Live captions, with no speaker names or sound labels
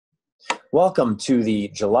Welcome to the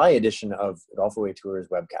July edition of Golf Away Tours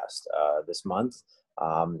Webcast this month.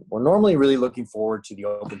 We're normally really looking forward to the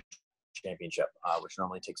Open Championship, which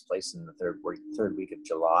normally takes place in the third week of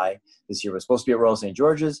July. This year was supposed to be at Royal St.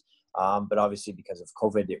 George's, but obviously because of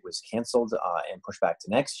COVID, it was canceled and pushed back to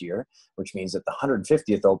next year, which means that the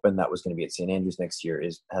 150th Open that was going to be at St. Andrews next year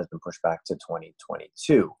has been pushed baback to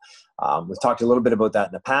 2022. We've talked a little bit about that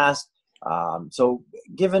in the past. So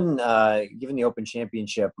given the Open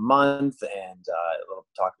Championship month and a little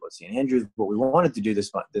talk about St. Andrews, what we wanted to do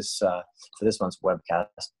for this month's webcast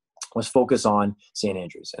was focus on St.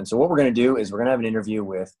 Andrews. And so what we're going to do is we're going to have an interview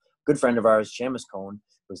with a good friend of ours, Seamus Coen,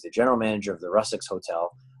 who's the general manager of the Rusacks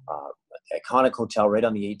Hotel, iconic hotel right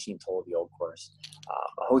on the 18th hole of the Old Course,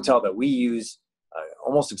 a hotel that we use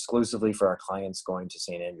almost exclusively for our clients going to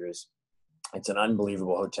St. Andrews. It's an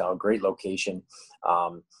unbelievable hotel, great location,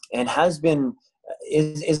 and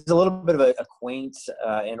is a little bit of a quaint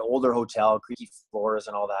and older hotel, creaky floors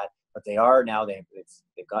and all that. But they are now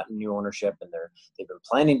they've gotten new ownership, and they've been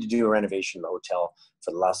planning to do a renovation of the hotel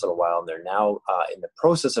for the last little while, and they're now in the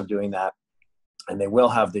process of doing that. And they will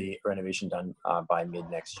have the renovation done by mid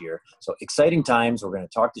next year. So exciting times. We're going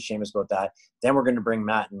to talk to Seamus about that. Then we're going to bring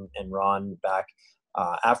Matt and Ron back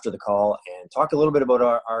after the call and talk a little bit about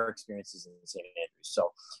our experiences in St. Andrews.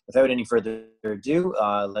 So without any further ado,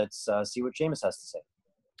 let's see what Seamus has to say.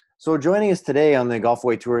 So joining us today on the Golf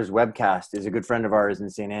Away Tours webcast is a good friend of ours in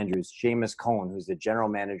St. Andrews, Seamus Coen, who's the general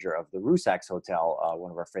manager of the Rusacks Hotel,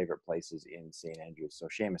 one of our favorite places in St. Andrews. So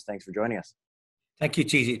Seamus, thanks for joining us. Thank you,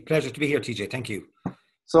 TJ. Pleasure to be here, TJ. Thank you.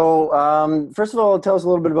 So, first of all, tell us a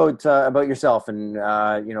little bit about yourself and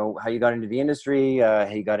how you got into the industry, how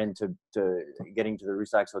you got into getting to the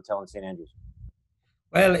Rusacks Hotel in St. Andrews.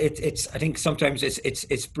 Well, it's. I think sometimes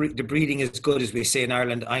the breeding is good, as we say in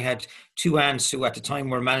Ireland. I had two aunts who, at the time,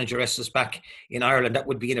 were manageresses back in Ireland. That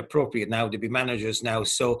would be inappropriate now to be managers now.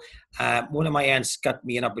 So, one of my aunts got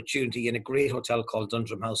me an opportunity in a great hotel called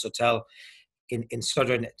Dundrum House Hotel in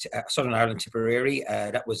Southern Ireland, Tipperary.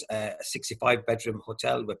 That was a 65-bedroom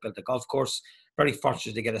hotel. We built a golf course. Very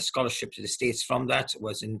fortunate to get a scholarship to the States from that. It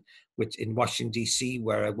was in Washington, D.C.,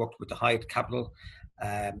 where I worked with the Hyatt Capital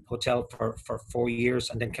Hotel for 4 years,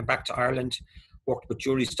 and then came back to Ireland, worked with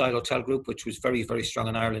Jury Style Hotel Group, which was very, very strong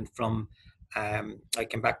in Ireland from I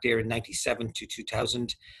came back there in 97 to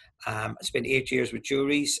 2000. I spent 8 years with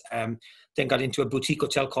Juries, then got into a boutique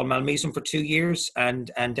hotel called Malmaison for 2 years,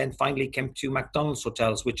 and then finally came to McDonald's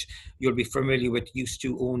Hotels, which you'll be familiar with, used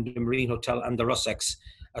to own the Marine Hotel and the Rusacks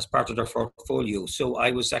as part of their portfolio. So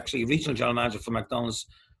I was actually regional general manager for McDonald's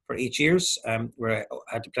for 8 years, where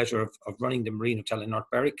I had the pleasure of running the Marine Hotel in North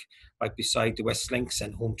Berwick, right beside the West Links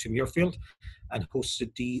and home to Muirfield, and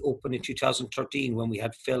hosted the Open in 2013 when we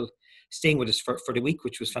had Phil staying with us for the week,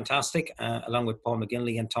 which was fantastic, along with Paul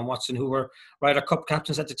McGinley and Tom Watson, who were Ryder Cup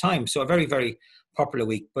captains at the time. So a very, very popular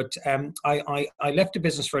week. But I left the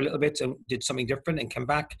business for a little bit and did something different and came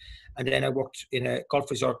back. And then I worked in a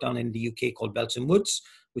golf resort down in the UK called Belton Woods,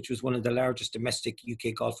 which was one of the largest domestic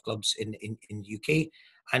UK golf clubs in the UK,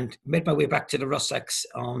 and made my way back to the Rusacks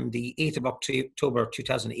on the 8th of October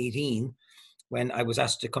 2018, when I was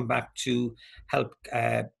asked to come back to help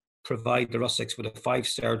provide the Rusacks with a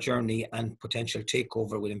 5-star journey and potential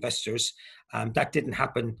takeover with investors. That didn't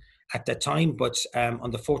happen at that time, but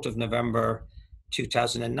on the 4th of November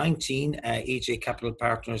 2019, AJ Capital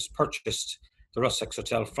Partners purchased the Rusacks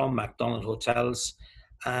Hotel from McDonald Hotels.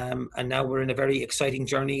 And now we're in a very exciting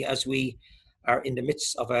journey as we are in the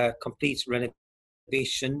midst of a complete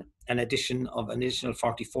renovation and addition of an additional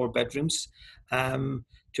 44 bedrooms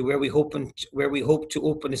to where we hope to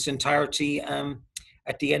open its entirety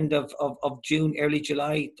at the end of June, early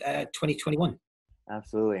July 2021.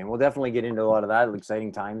 Absolutely. And we'll definitely get into a lot of that.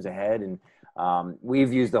 Exciting times ahead. And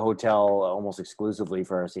we've used the hotel almost exclusively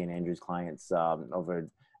for our St. Andrews clients over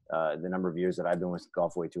the number of years that I've been with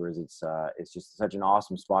Golf Away Tours. It's just such an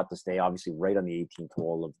awesome spot to stay, obviously right on the 18th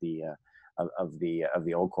hole of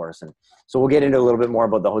the Old Course. And so we'll get into a little bit more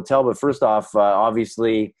about the hotel. But first off,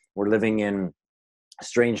 obviously we're living in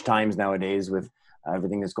strange times nowadays with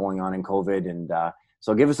everything that's going on in COVID. And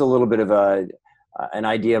so give us a little bit of an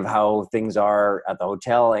idea of how things are at the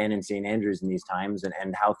hotel and in St. Andrews in these times,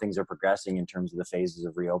 and how things are progressing in terms of the phases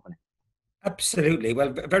of reopening. Absolutely.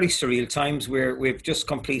 Well, very surreal times where we've just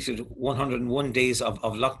completed 101 days of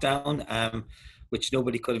lockdown, which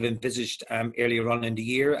nobody could have envisaged earlier on in the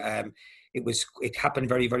year. it happened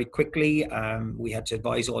very, very quickly. We had to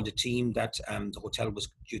advise all the team that the hotel was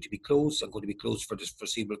due to be closed and going to be closed for the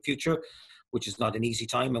foreseeable future, which is not an easy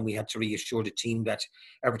time. And we had to reassure the team that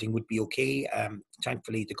everything would be okay.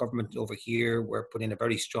 Thankfully, the government over here were put in a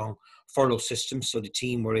very strong furlough system. So the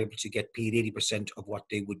team were able to get paid 80% of what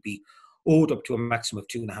they would be owed, up to a maximum of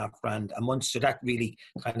 $2,500 a month. So that really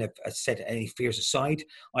kind of set any fears aside.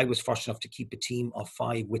 I was fortunate enough to keep a team of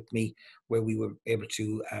 5 with me, where we were able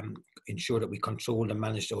to ensure that we controlled and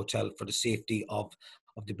managed the hotel for the safety of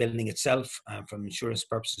the building itself, from insurance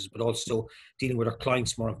purposes, but also dealing with our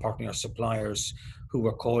clients, more importantly our suppliers, who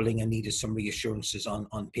were calling and needed some reassurances on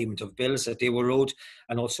payment of bills that they were owed,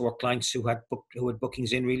 and also our clients who had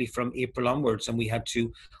bookings in really from April onwards. And we had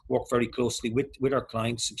to work very closely with our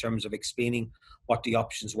clients in terms of explaining what the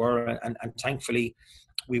options were, and thankfully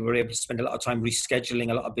we were able to spend a lot of time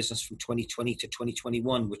rescheduling a lot of business from 2020 to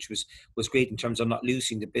 2021, which was great in terms of not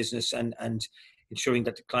losing the business and ensuring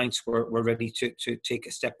that the clients were ready to take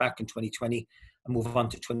a step back in 2020 and move on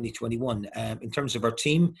to 2021. In terms of our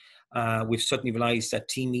team, we've suddenly realized that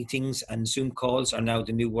team meetings and Zoom calls are now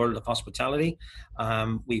the new world of hospitality.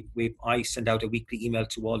 I send out a weekly email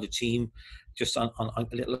to all the team, just on a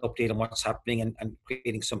little update on what's happening and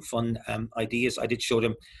creating some fun ideas. I did show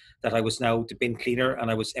them that I was now the bin cleaner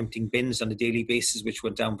and I was emptying bins on a daily basis, which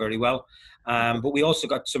went down very well. But we also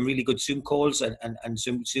got some really good Zoom calls and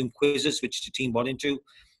Zoom quizzes, which the team bought into,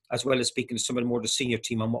 as well as speaking to some of the more the senior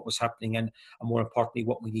team on what was happening and more importantly,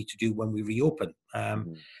 what we need to do when we reopen.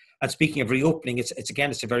 And speaking of reopening, it's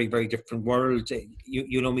a very, very different world.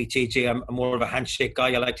 You know me, TJ, I'm more of a handshake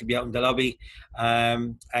guy. I like to be out in the lobby.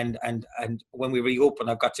 And when we reopen,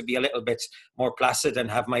 I've got to be a little bit more placid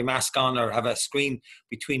and have my mask on or have a screen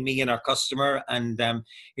between me and our customer, and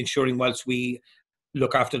ensuring whilst we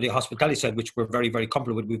look after the hospitality side, which we're very, very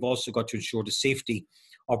comfortable with, we've also got to ensure the safety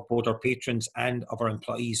of both our patrons and of our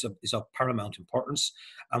employees is of paramount importance.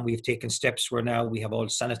 And we've taken steps where now we have all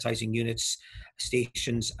sanitizing units,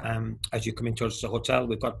 stations, as you come into the hotel.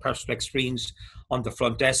 We've got perspex screens on the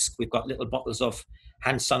front desk. We've got little bottles of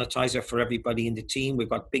hand sanitizer for everybody in the team. We've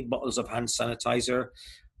got big bottles of hand sanitizer.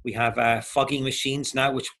 We have fogging machines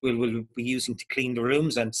now, which we'll be using to clean the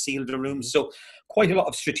rooms and seal the rooms. So quite a lot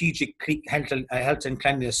of strategic health and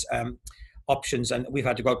cleanliness options. And we've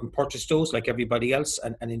had to go out and purchase those like everybody else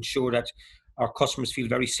and ensure that our customers feel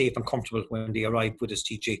very safe and comfortable when they arrive with us,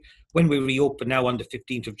 TJ. When we reopen now on the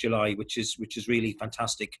 15th of July, which is really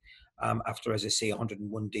fantastic, after, as I say,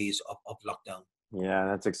 101 days of lockdown. Yeah,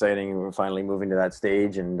 that's exciting. We're finally moving to that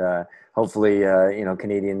stage, and hopefully,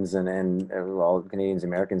 Canadians and Canadians,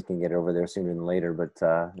 Americans can get over there sooner than later. But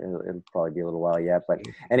it'll probably be a little while yet. But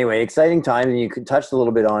anyway, exciting times, and you touched a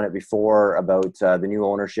little bit on it before about the new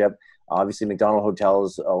ownership. Obviously, McDonald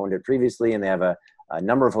Hotels owned it previously, and they have a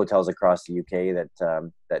number of hotels across the UK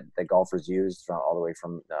that golfers use, all the way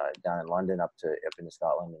from down in London up into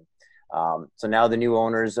Scotland. And, so now the new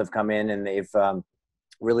owners have come in, and they've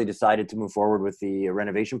really decided to move forward with the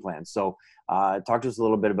renovation plan. So talk to us a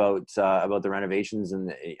little bit about the renovations.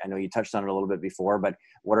 And I know you touched on it a little bit before, but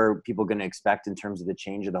what are people going to expect in terms of the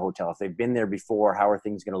change of the hotel? If they've been there before, how are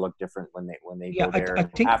things going to look different when they go there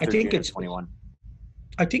after June of 21?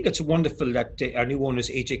 I think it's wonderful that our new owners,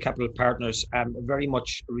 AJ Capital Partners, very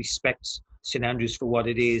much respects St Andrews for what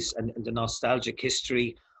it is, and the nostalgic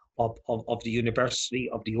history of the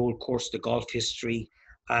university, of the old course, the golf history,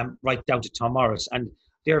 right down to Tom Morris. And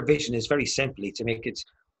their vision is very simply to make it,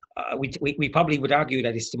 we probably would argue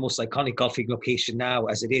that it's the most iconic golfing location now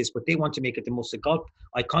as it is, but they want to make it the most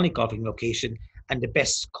iconic golfing location and the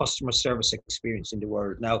best customer service experience in the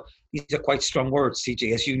world. Now, these are quite strong words,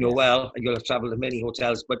 CJ, as you know well, and you'll have traveled to many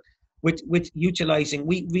hotels, but with utilizing,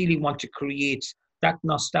 we really want to create that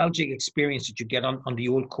nostalgic experience that you get on the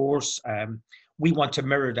old course. We want to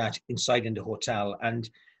mirror that inside in the hotel, and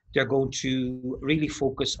they're going to really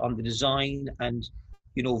focus on the design and,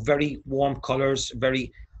 very warm colors,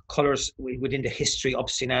 very colors within the history of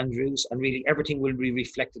St Andrews, and really everything will be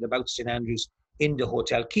reflected about St Andrews in the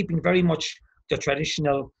hotel, keeping very much the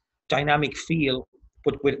traditional dynamic feel,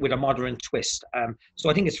 but with a modern twist. So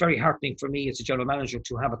I think it's very heartening for me as a general manager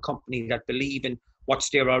to have a company that believe in what's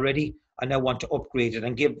there already and now want to upgrade it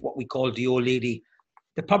and give what we call the old lady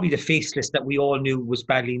probably the facelift that we all knew was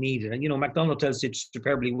badly needed. And, McDonald Hotels did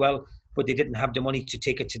superbly well, but they didn't have the money to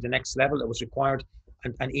take it to the next level that was required.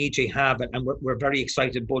 And AJ have, and we're very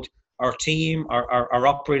excited. Both our team, our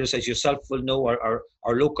operators, as yourself will know, our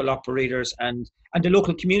local operators and the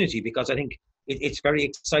local community, because I think it's very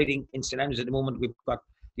exciting in St Andrews at the moment. We've got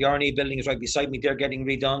the RNA building is right beside me. They're getting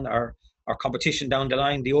redone. Our competition down the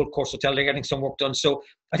line, the Old Course Hotel, they're getting some work done. So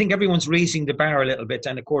I think everyone's raising the bar a little bit.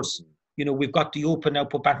 And of course, You know, we've got the Open now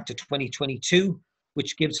put back to 2022,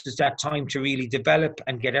 which gives us that time to really develop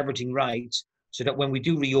and get everything right, so that when we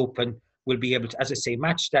do reopen, we'll be able to, as I say,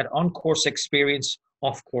 match that on-course experience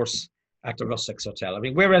off course at the Rusacks Hotel. I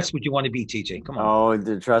mean, where else would you want to be, TJ? Come on.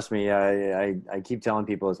 Oh, trust me, I keep telling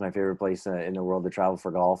people it's my favorite place in the world to travel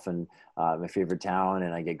for golf, and my favorite town,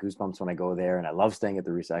 and I get goosebumps when I go there, and I love staying at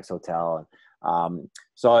the Rusacks Hotel. And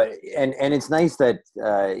so, and it's nice that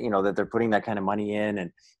that they're putting that kind of money in,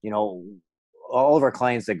 and all of our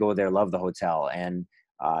clients that go there love the hotel, and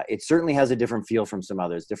it certainly has a different feel from some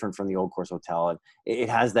others, different from the Old Course Hotel, and it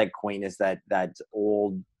has that quaintness, that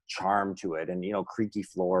old charm to it, and creaky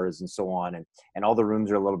floors and so on, and all the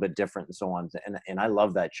rooms are a little bit different and so on, and I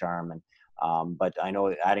love that charm. And but I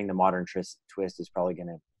know adding the modern twist is probably going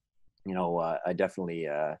to I definitely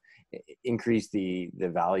increase the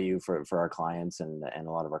value for our clients, and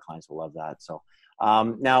a lot of our clients will love that. So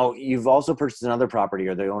now you've also purchased another property,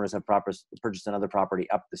 or the owners have purchased another property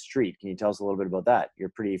up the street. Can you tell us a little bit about that? You're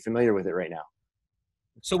pretty familiar with it right now.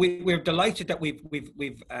 So we're delighted that we've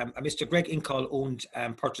Mr. Greg Incall owned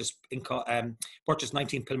purchased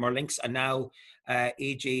 19 Pilmer Links, and now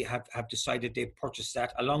AJ have decided they've purchased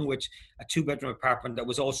that, along with a 2-bedroom apartment that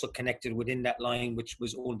was also connected within that line, which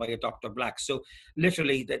was owned by a Dr. Black. So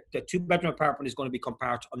literally the 2-bedroom apartment is going to become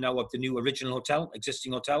part now of the new original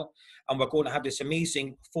existing hotel, and we're going to have this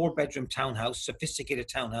amazing 4-bedroom townhouse, sophisticated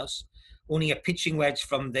townhouse, only a pitching wedge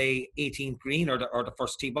from the 18th green or the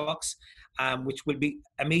first tee box, which will be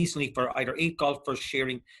amazingly for either 8 golfers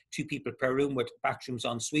sharing 2 people per room with bathrooms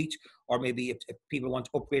en suite, or maybe if people want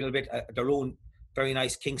to upgrade a little bit, their own very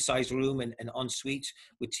nice king size room and en suite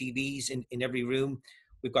with TVs in every room.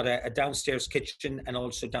 We've got a downstairs kitchen and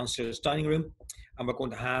also downstairs dining room, and we're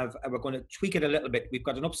going to tweak it a little bit. We've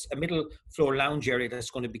got a middle floor lounge area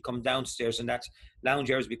that's going to become downstairs, and that lounge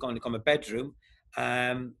area is going to become a bedroom.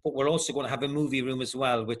 But we're also going to have a movie room as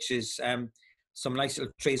well, which is some nice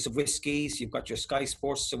little trays of whiskies. You've got your Sky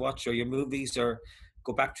Sports to watch, or your movies, or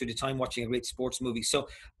go back through the time watching a great sports movie. So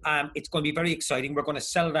it's going to be very exciting. We're going to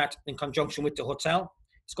sell that in conjunction with the hotel.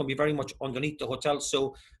 It's going to be very much underneath the hotel,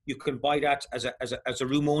 so you can buy that as a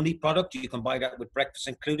room only product. You can buy that with breakfast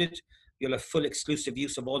included. You'll have full exclusive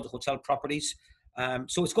use of all the hotel properties.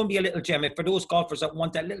 So it's going to be a little gem. For those golfers that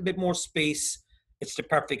want that little bit more space, it's the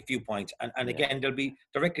perfect viewpoint. And again, they'll be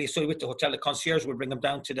directly associated with the hotel. The concierge will bring them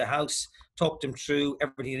down to the house, talk them through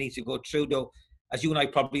everything they need to go through. Though, as you and I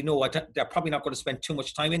probably know, they're probably not going to spend too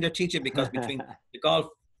much time in there, TJ, because between the golf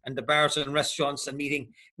and the bars and restaurants and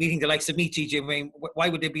meeting the likes of me, TJ, I mean, why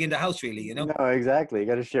would they be in the house, really, No, exactly. You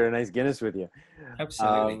got to share a nice Guinness with you.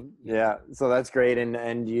 Absolutely. Yeah, so that's great.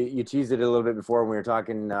 And you teased it a little bit before when we were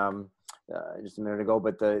talking just a minute ago,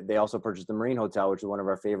 but they also purchased the Marine Hotel, which is one of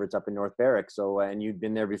our favorites up in North Berwick. So, and you've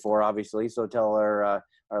been there before, obviously. So tell our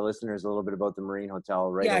listeners a little bit about the Marine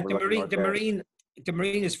Hotel, right? Yeah, the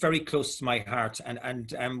Marine is very close to my heart.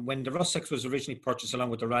 And when the Rusacks was originally purchased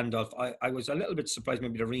along with the Randolph, I was a little bit surprised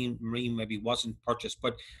maybe the Marine maybe wasn't purchased,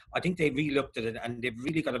 but I think they really looked at it, and they've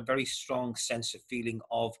really got a very strong sense of feeling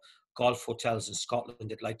of golf hotels in Scotland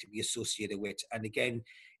they'd like to be associated with. And again,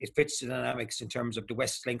 it fits the dynamics in terms of the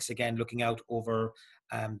West Links, again, looking out over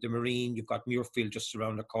the Marine. You've got Muirfield just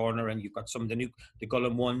around the corner, and you've got some of the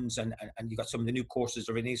Gullum ones, and you've got some of the new courses,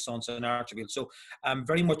 the Renaissance and Archerfield. So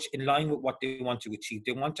very much in line with what they want to achieve.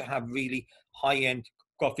 They want to have really high-end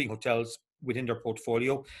golfing hotels within their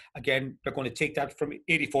portfolio. Again, they're going to take that from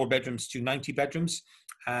 84 bedrooms to 90 bedrooms.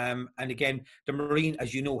 And again, the Marine,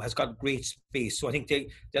 as you know, has got great space. So I think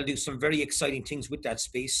they'll do some very exciting things with that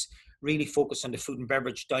space, really focus on the food and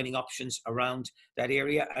beverage dining options around that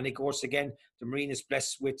area. And of course, again, the Marine is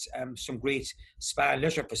blessed with some great spa and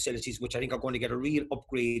leisure facilities, which I think are going to get a real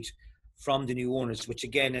upgrade from the new owners, which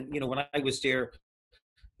again, and when I was there,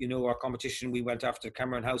 our competition, we went after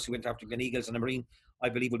Cameron House, we went after Glen Eagles, and the Marine, I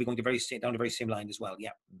believe, will be going to down the very same line as well. Yeah.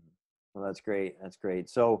 Well, that's great. That's great.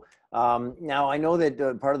 So now I know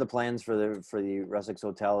that part of the plans for the Rusacks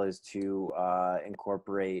Hotel is to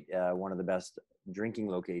incorporate one of the best drinking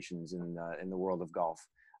locations in the world of golf.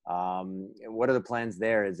 What are the plans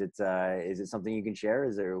there? Is it something you can share?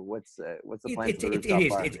 Is there what's the plan for the rooftop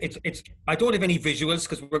bar? I don't have any visuals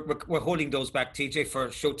because we're holding those back, TJ, for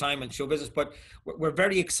showtime and show business. But we're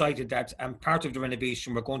very excited that part of the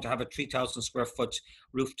renovation, we're going to have a 3,000 square foot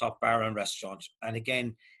rooftop bar and restaurant. And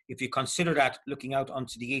again, if you consider that, looking out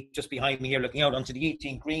onto just behind me here, looking out onto the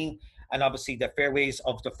 18th green, and obviously the fairways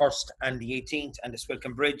of the 1st and the 18th and the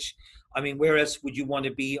Swilcan Bridge. I mean, where else would you want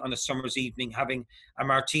to be on a summer's evening, having a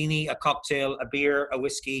martini, a cocktail, a beer, a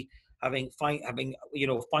whiskey, having fine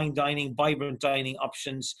dining, vibrant dining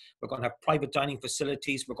options. We're going to have private dining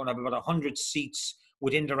facilities. We're going to have about 100 seats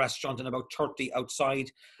within the restaurant and about 30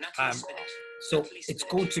 outside. So it's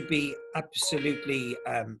going to be absolutely,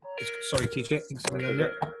 sorry, TJ,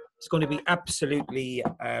 it's going to be absolutely,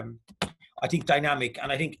 I think, dynamic.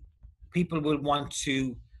 And I think people will want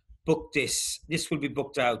to book this. This will be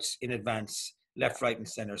booked out in advance, left, right, and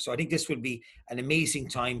center. So I think this will be an amazing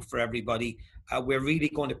time for everybody. We're really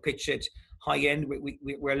going to pitch it high end.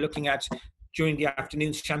 We're looking at, during the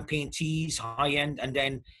afternoons, champagne teas, high end, and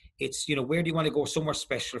then it's, you know, where do you want to go somewhere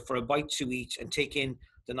special for a bite to eat and take in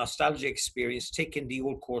the nostalgia experience, take in the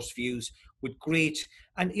old course views with great,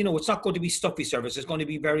 and, you know, it's not going to be stuffy service. It's going to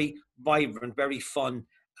be very vibrant, very fun,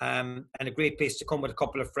 and a great place to come with a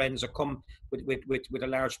couple of friends or come with a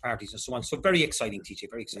large parties and so on. So very exciting, TJ,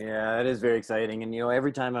 very exciting. Yeah, it is very exciting. And, you know,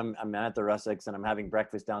 every time I'm at the Rusacks and I'm having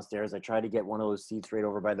breakfast downstairs, I try to get one of those seats right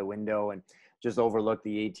over by the window and just overlook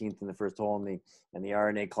the 18th and the first hole in the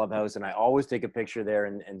RNA clubhouse. And I always take a picture there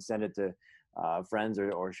and send it to friends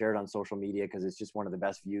or share it on social media, because it's just one of the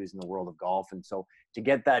best views in the world of golf. And so to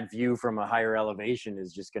get that view from a higher elevation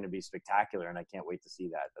is just going to be spectacular, and I can't wait to see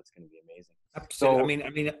that. That's going to be amazing. Absolutely. So,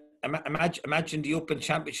 I mean, imagine the Open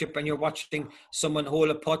Championship and you're watching someone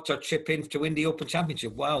hole a putt or chip in to win the Open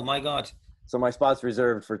Championship. Wow, my God. So my spot's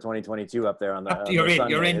reserved for 2022 up there on the You're in,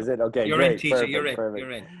 Sunday. You're in. Is it? Okay, you're great. in, TJ. You're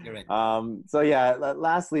in. So yeah,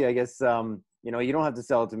 lastly, I guess, you know, you don't have to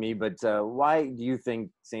sell it to me, but why do you think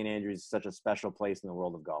St. Andrews is such a special place in the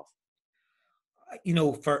world of golf? You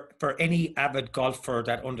know, for any avid golfer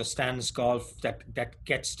that understands golf, that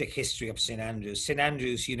gets the history of St. Andrews. St.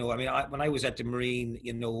 Andrews, you know, I mean, when I was at the Marine,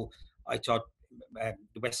 you know, I thought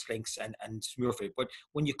the West Links and Smurfit. But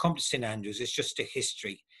when you come to St. Andrews, it's just the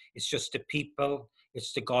history. It's just the people.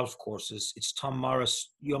 It's the golf courses. It's Tom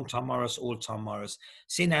Morris, young Tom Morris, old Tom Morris.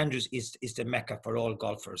 St. Andrews is the mecca for all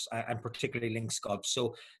golfers, and particularly links golf.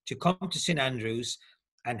 So to come to St. Andrews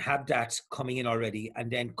and have that coming in already,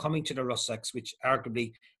 and then coming to the Rusacks, which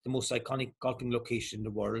arguably the most iconic golfing location in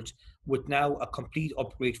the world, with now a complete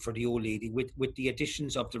upgrade for the old lady, with the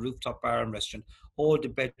additions of the rooftop bar and restaurant, all the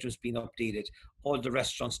bedrooms being updated, all the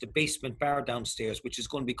restaurants, the basement bar downstairs, which is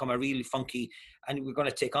going to become a really funky, and we're going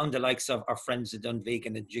to take on the likes of our friends at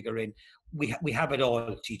Dunvegan and Jiggerin. We have it all,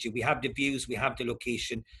 TJ. We have the views, we have the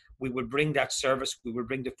location. We will bring that service. We will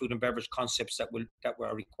bring the food and beverage concepts that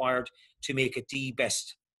were required to make it the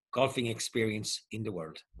best golfing experience in the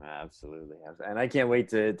world. Absolutely. And I can't wait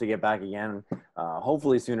to get back again.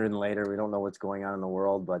 Hopefully sooner than later. We don't know what's going on in the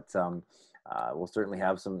world, but we'll certainly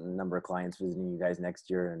have some number of clients visiting you guys next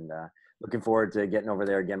year, and looking forward to getting over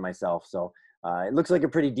there again myself. So it looks like a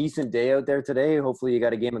pretty decent day out there today. Hopefully you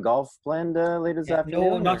got a game of golf planned later this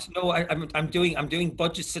afternoon. I'm doing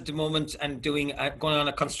budgets at the moment and going on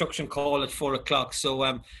a construction call at 4:00.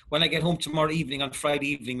 So when I get home tomorrow evening, on Friday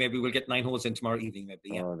evening, maybe we'll get 9 holes in tomorrow evening.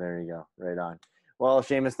 Maybe. Yeah. Oh, there you go. Right on. Well,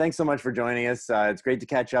 Seamus, thanks so much for joining us. It's great to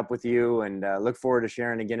catch up with you, and look forward to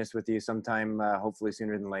sharing a Guinness with you sometime, hopefully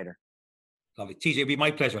sooner than later. Lovely. TJ, it'll be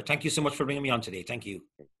my pleasure. Thank you so much for bringing me on today. Thank you.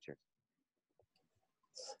 Okay, cheers.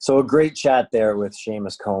 So a great chat there with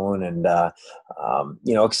Seamus Coen, and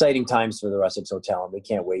you know, exciting times for the Rusacks Hotel, and we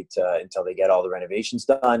can't wait until they get all the renovations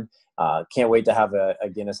done. Can't wait to have a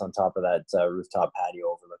Guinness on top of that rooftop patio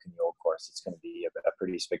overlooking the old course. It's going to be a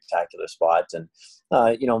pretty spectacular spot, and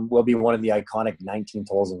you know, will be one of the iconic 19th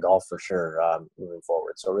holes in golf for sure moving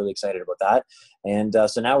forward. So really excited about that. And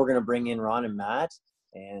so now we're going to bring in Ron and Matt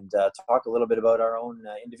and talk a little bit about our own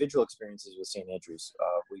individual experiences with St. Andrews.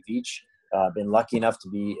 We've each been lucky enough to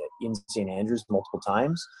be in St. Andrews multiple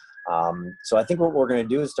times. So I think what we're going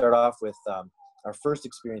to do is start off with our first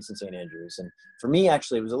experience in St. Andrews. And for me,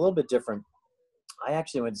 actually, it was a little bit different. I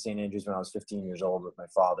actually went to St. Andrews when I was 15 years old with my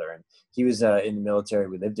father, and he was in the military.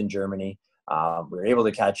 We lived in Germany. We were able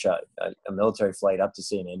to catch a military flight up to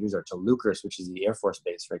St. Andrews, or to Lucas, which is the Air Force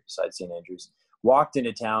base right beside St. Andrews. Walked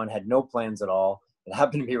into town, had no plans at all. It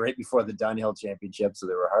happened to be right before the Dunhill Championship, so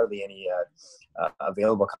there were hardly any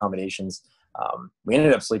available accommodations. We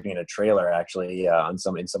ended up sleeping in a trailer, actually, in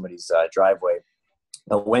somebody's driveway.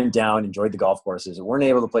 But went down, enjoyed the golf courses. We weren't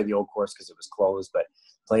able to play the old course because it was closed, but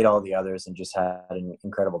played all the others and just had an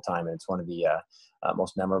incredible time. And it's one of the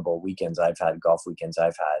most memorable weekends I've had, golf weekends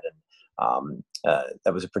I've had. And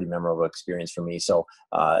that was a pretty memorable experience for me. So,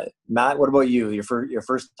 Matt, what about you? Your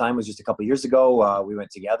first time was just a couple of years ago. We went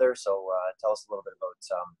together. So tell us a little bit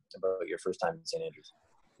about your first time in St. Andrews.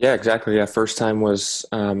 Yeah, exactly. Yeah, first time was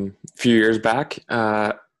a few years back,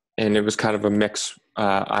 and it was kind of a mix.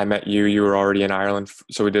 I met you. You were already in Ireland,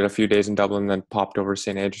 so we did a few days in Dublin, then popped over to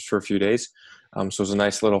St. Andrews for a few days. So it was a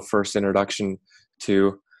nice little first introduction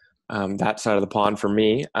to that side of the pond for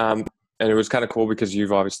me. And it was kind of cool because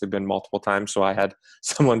you've obviously been multiple times, so I had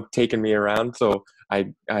someone taking me around. So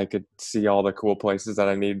I could see all the cool places that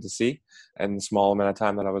I needed to see in the small amount of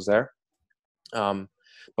time that I was there.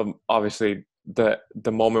 But obviously the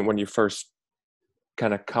moment when you first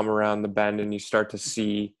kind of come around the bend and you start to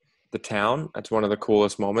see the town, that's one of the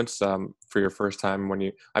coolest moments for your first time.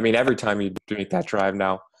 Every time you make that drive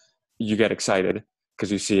now, you get excited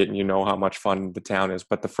because you see it and you know how much fun the town is.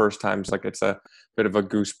 But the first time's like, it's a bit of a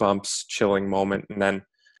goosebumps chilling moment. And then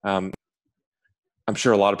I'm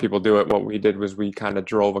sure a lot of people do it. What we did was we kind of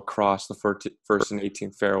drove across the first and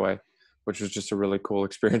 18th fairway, which was just a really cool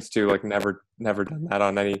experience too. Like never done that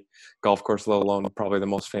on any golf course, let alone probably the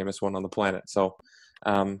most famous one on the planet. So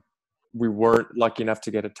we weren't lucky enough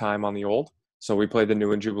to get a time on the Old. So we played the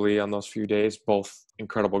New and Jubilee on those few days, both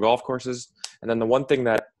incredible golf courses. And then the one thing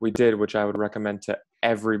that we did, which I would recommend to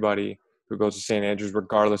everybody who goes to St. Andrews,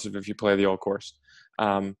 regardless of if you play the Old course,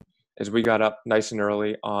 is we got up nice and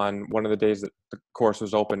early on one of the days that the course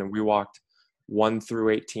was open, and we walked 1 through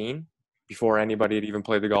 18 before anybody had even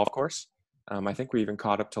played the golf course. I think we even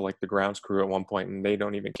caught up to like the grounds crew at one point, and they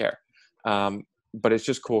don't even care. But it's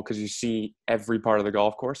just cool because you see every part of the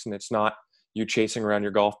golf course, and it's not you chasing around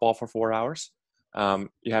your golf ball for 4 hours.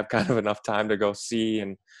 You have kind of enough time to go see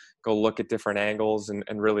and go look at different angles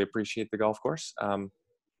and really appreciate the golf course.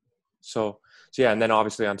 So yeah, and then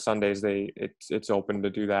obviously on Sundays it's open to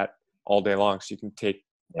do that all day long, so you can take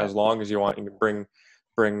as long as you want. You can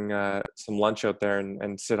bring some lunch out there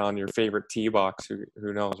and sit on your favorite tee box.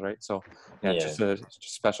 Who knows, right? So it's just a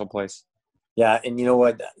special place. Yeah, and you know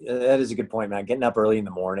what? That is a good point, man. Getting up early in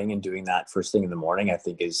the morning and doing that first thing in the morning, I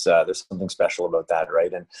think is there's something special about that,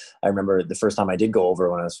 right? And I remember the first time I did go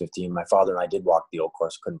over when I was 15, my father and I did walk the Old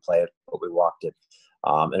course. Couldn't play it, but we walked it.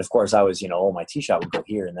 And of course, I was, my tee shot would go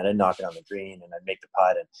here, and then I'd knock it on the green, and I'd make the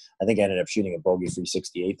putt. And I think I ended up shooting a bogey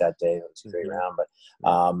 368 that day. It was a great round, but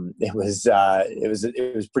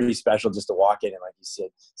it was pretty special just to walk in and, like you said,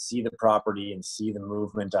 see the property and see the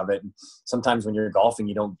movement of it. And sometimes when you're golfing,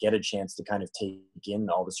 you don't get a chance to kind of take in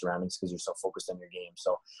all the surroundings because you're so focused on your game.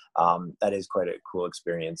 So that is quite a cool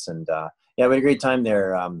experience. And we had a great time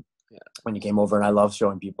there. When you came over, and I love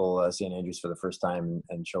showing people St. Andrews for the first time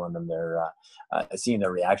and showing them seeing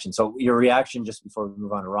their reaction. So your reaction, just before we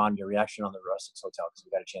move on to Ron, your reaction on the Rusacks Hotel, because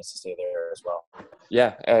we got a chance to stay there as well.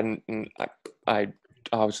 Yeah, and I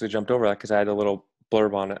obviously jumped over that because I had a little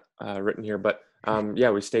blurb on it written here. But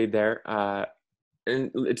we stayed there, and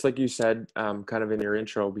it's like you said, kind of in your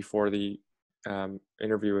intro before the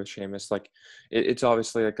interview with Seamus. Like it's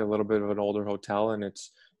obviously like a little bit of an older hotel, and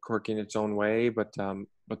it's quirky in its own way, but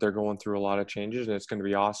they're going through a lot of changes, and it's going to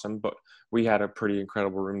be awesome. But we had a pretty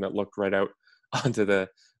incredible room that looked right out onto the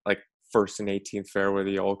first and 18th fairway of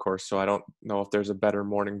the Old course. So I don't know if there's a better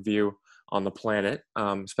morning view on the planet,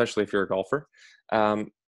 especially if you're a golfer. So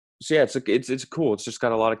yeah, it's cool. It's just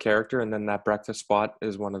got a lot of character, and then that breakfast spot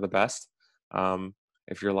is one of the best.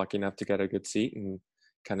 If you're lucky enough to get a good seat, and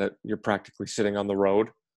kind of you're practically sitting on the road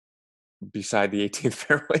beside the 18th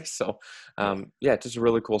fairway. So it's just a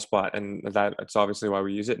really cool spot, and that's obviously why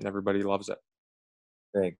we use it, and everybody loves it.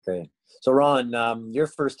 Great. So Ron, your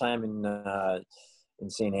first time in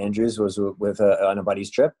St. Andrews was on a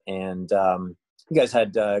buddy's trip, and you guys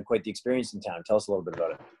had quite the experience in town. Tell us a little bit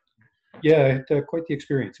about it. Yeah, I had quite the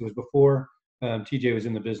experience. It was before TJ was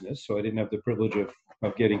in the business, so I didn't have the privilege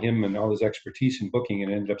of getting him and all his expertise in booking,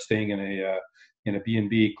 and ended up staying in a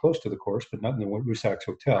B&B close to the course, but not in the Rusacks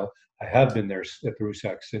Hotel. I have been there at the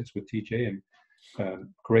Rusacks since with TJ, and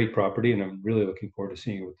great property, and I'm really looking forward to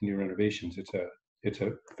seeing it with the new renovations. It's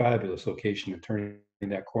a fabulous location, and turning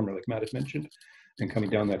that corner, like Matt had mentioned, and coming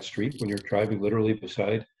down that street when you're driving literally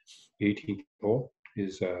beside the 18th hole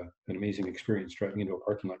is an amazing experience, driving into a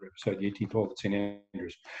parking lot right beside the 18th hole at St.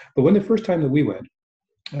 Andrews. But when the first time that we went,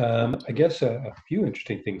 I guess a few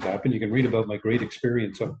interesting things happened. You can read about my great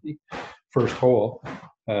experience on the first hole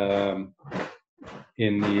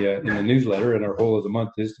in the newsletter, and our hole of the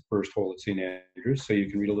month is the first hole at St. Andrews. So you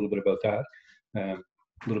can read a little bit about that.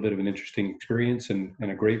 A little bit of an interesting experience and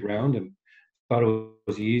a great round, and thought it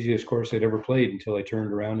was the easiest course I'd ever played until I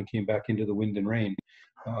turned around and came back into the wind and rain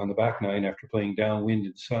on the back nine after playing downwind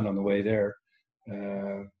and sun on the way there.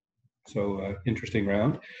 So interesting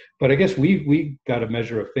round. But I guess we got a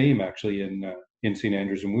measure of fame actually in St.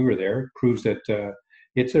 Andrews when we were there. It proves that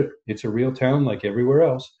it's a real town like everywhere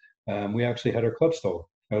else. We actually had our club stolen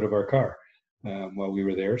out of our car while we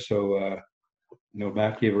were there. So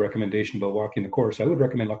Matt gave a recommendation about walking the course. I would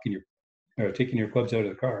recommend taking your clubs out of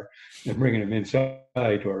the car and bringing them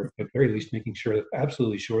inside, or at very least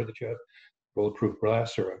absolutely sure that you have bulletproof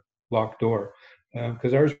glass or a locked door,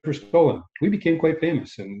 because ours were stolen. We became quite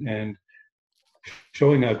famous, and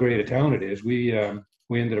showing how great a town it is, we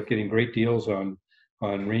ended up getting great deals on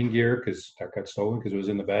on rain gear because that got stolen because it was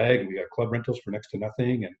in the bag, and we got club rentals for next to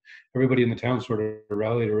nothing, and everybody in the town sort of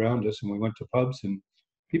rallied around us, and we went to pubs, and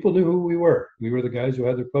people knew who we were. We were the guys who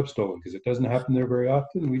had their club stolen because it doesn't happen there very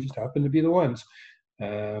often. We just happened to be the ones.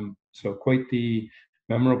 So quite the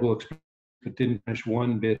memorable experience, but didn't finish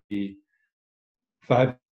one bit the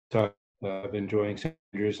 5 times of enjoying St.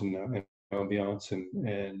 Andrews and ambiance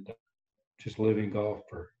and just living golf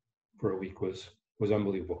for a week was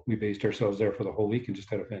unbelievable. We based ourselves there for the whole week and just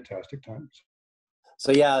had a fantastic time.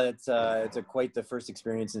 So yeah, it's quite the first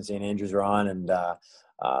experience in St. Andrews, Ron, and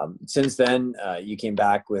since then you came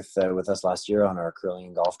back with us last year on our curling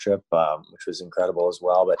and golf trip, which was incredible as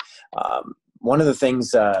well. But one of the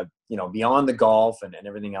things, beyond the golf and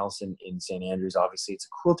everything else in St. Andrews, obviously it's a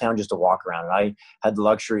cool town just to walk around. And I had the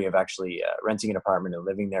luxury of actually renting an apartment and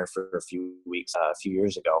living there for a few weeks, a few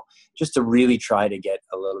years ago, just to really try to get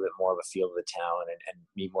a little bit more of a feel of the town and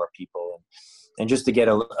meet more people and just to get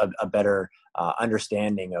a better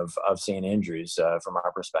understanding of St. Andrews from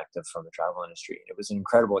our perspective, from the travel industry. It was an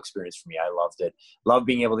incredible experience for me. I loved it. Loved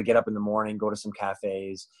being able to get up in the morning, go to some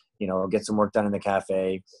cafes, get some work done in the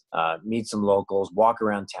cafe, meet some locals, walk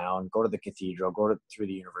around town, go to the cathedral, through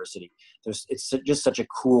the university. It's just such a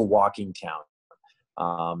cool walking town.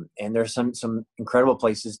 And there's some incredible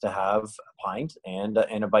places to have a pint and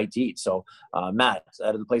a bite to eat. So, Matt,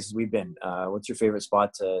 out of the places we've been, what's your favorite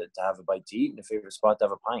spot to have a bite to eat and a favorite spot to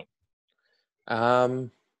have a pint?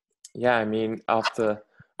 Yeah, I mean, off the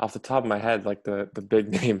top of my head, like the big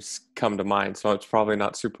names come to mind, so it's probably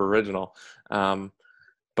not super original.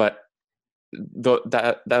 But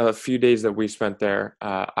the few days that we spent there,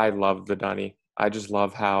 I love the Dunny. I just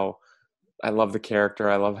love I love the character.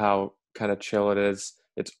 I love how kind of chill it is.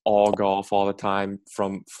 It's all golf all the time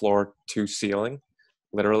from floor to ceiling,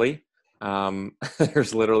 literally.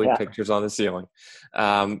 There's literally pictures on the ceiling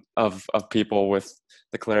of people with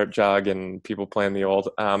the claret jug and people playing the old.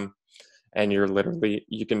 And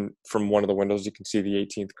you can, from one of the windows, you can see the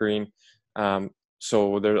 18th green.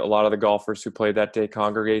 So there a lot of the golfers who played that day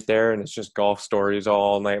congregate there, and it's just golf stories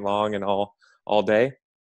all night long and all day.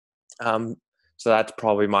 So that's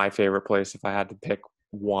probably my favorite place if I had to pick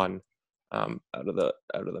one out of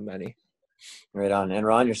the many. Right on. And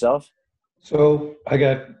Ron, yourself? So I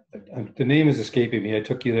got, the name is escaping me. I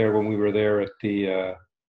took you there when we were there at the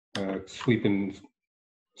sweep and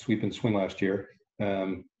swing last year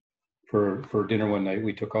for dinner one night.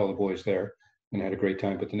 We took all the boys there and had a great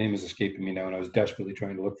time, but the name is escaping me now, and I was desperately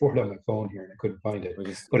trying to look for it on my phone here and I couldn't find it.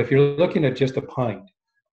 But if you're looking at just a pint,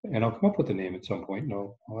 and I'll come up with the name at some point, and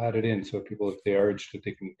I'll add it in so people, if they are interested,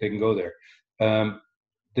 they can go there.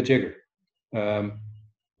 The Jigger.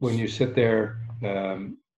 When you sit there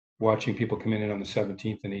watching people come in on the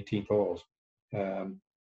 17th and 18th holes,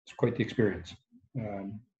 it's quite the experience.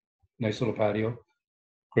 Nice little patio,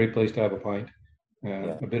 great place to have a pint.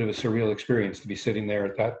 A bit of a surreal experience to be sitting there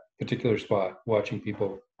at that particular spot watching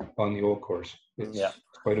people on the old course. It's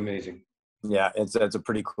quite amazing. Yeah, it's a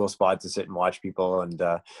pretty cool spot to sit and watch people. And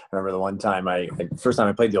I remember the one time first time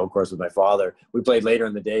I played the old course with my father, we played later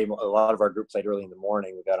in the day. A lot of our group played early in the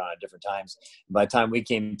morning. We got on at different times. By the time we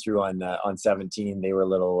came through on 17, they were a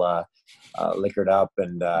little liquored up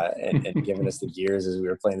and giving us the gears as we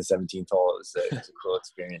were playing the 17th hole. It was a cool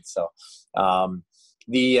experience. So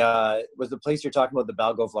was the place you're talking about the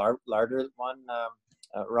Balgove Larder one?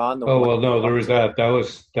 Ron? No, there was that. That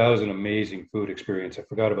was an amazing food experience. I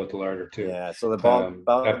forgot about the larder too. Yeah, so the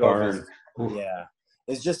that barn. Yeah,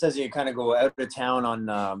 it's just as you kind of go out of town on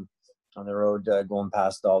the road, going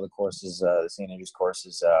past all the courses, the St. Andrews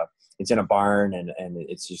courses. It's in a barn, and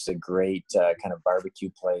it's just a great kind of barbecue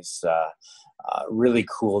place. Really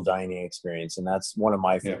cool dining experience, and that's one of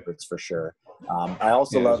my favorites for sure. I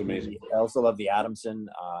also love the Adamson.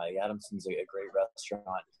 The Adamson's a great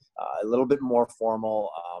restaurant. A little bit more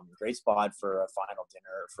formal, great spot for a final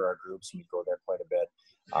dinner for our groups. We go there quite a bit.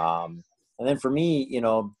 And then for me,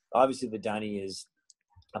 obviously the Dunny is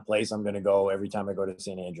a place I'm going to go every time I go to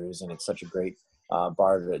St. Andrews, and it's such a great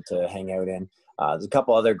bar to hang out in. There's a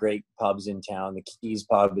couple other great pubs in town. The Keys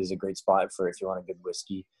pub is a great spot for if you want a good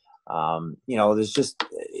whiskey.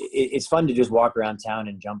 It's fun to just walk around town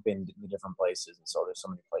and jump into the different places. And so there's so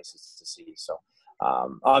many places to see. So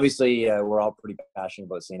obviously we're all pretty passionate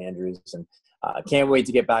about St. Andrews, and can't wait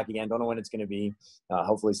to get back again. Don't know when it's going to be,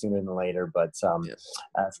 hopefully sooner than later. But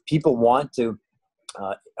if people want to,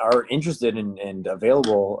 are interested and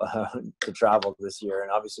available to travel this year,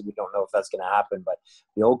 and obviously we don't know if that's going to happen, but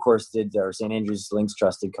the Old Course or St. Andrews Links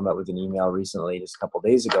Trust did come out with an email recently, just a couple of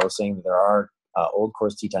days ago, saying that there are Old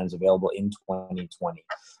Course tee times available in 2020.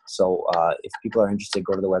 So if people are interested,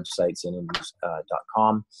 go to the website,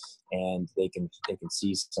 standrews.com, and they can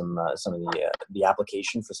see some of the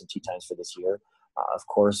application for some tee times for this year. Of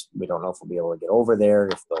course, we don't know if we'll be able to get over there,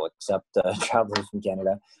 if they'll accept travelers from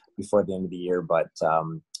Canada before the end of the year, but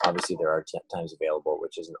obviously there are times available,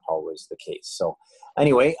 which isn't always the case. So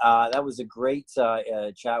anyway, that was a great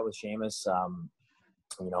chat with Seamus.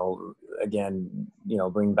 Again,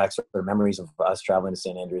 bringing back sort of memories of us traveling to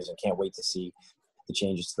St. Andrews, and can't wait to see the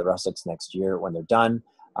changes to the Rusacks next year when they're done.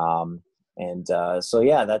 So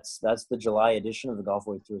yeah, that's the July edition of the Golf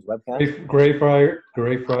Away Tours webcast. Grey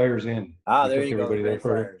Friars Inn. There you go. Grey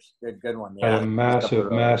Friars. Good one. Yeah. Had a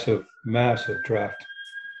massive draft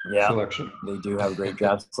selection. They do have a great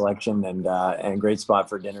draft selection and great spot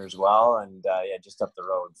for dinner as well. And just up the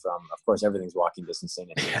road from, of course, everything's walking distance.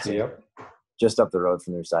 Yep. Just up the road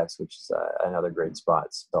from Rusacks, which is another great spot.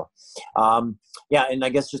 So, and I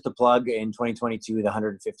guess just to plug, in 2022, the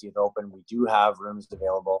 150th Open, we do have rooms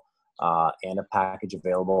available and a package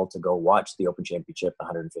available to go watch the Open Championship, the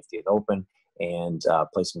 150th Open, and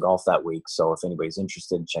play some golf that week. So if anybody's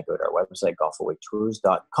interested, check out our website,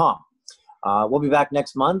 golfawaytours.com. We'll be back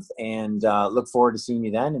next month, and look forward to seeing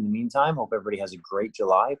you then. In the meantime, hope everybody has a great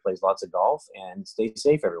July, plays lots of golf, and stay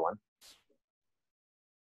safe, everyone.